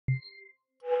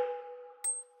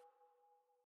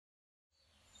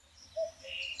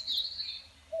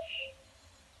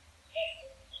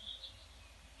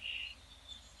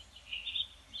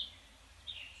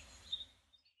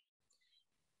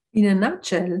In a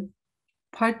nutshell,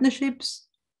 partnerships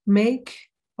make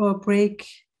or break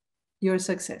your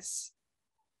success.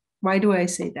 Why do I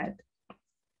say that?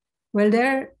 Well,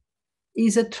 there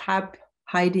is a trap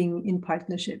hiding in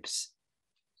partnerships.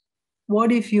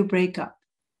 What if you break up?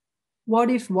 What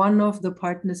if one of the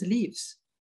partners leaves?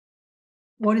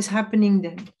 What is happening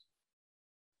then?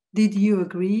 Did you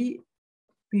agree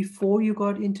before you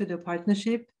got into the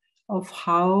partnership of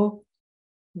how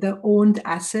the owned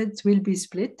assets will be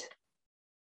split?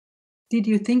 Did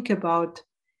you think about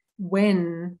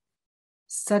when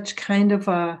such kind of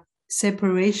a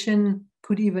separation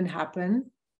could even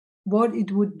happen, what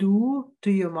it would do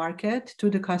to your market, to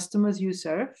the customers you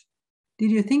serve?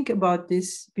 Did you think about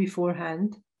this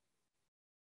beforehand?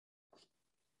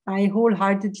 I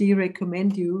wholeheartedly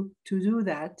recommend you to do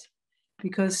that,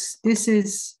 because this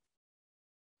is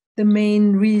the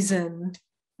main reason,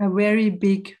 a very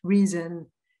big reason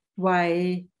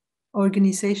why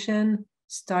organization,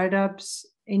 startups,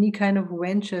 any kind of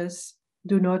ventures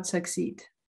do not succeed.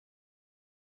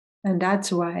 And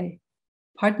that's why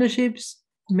partnerships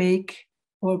make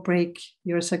or break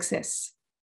your success.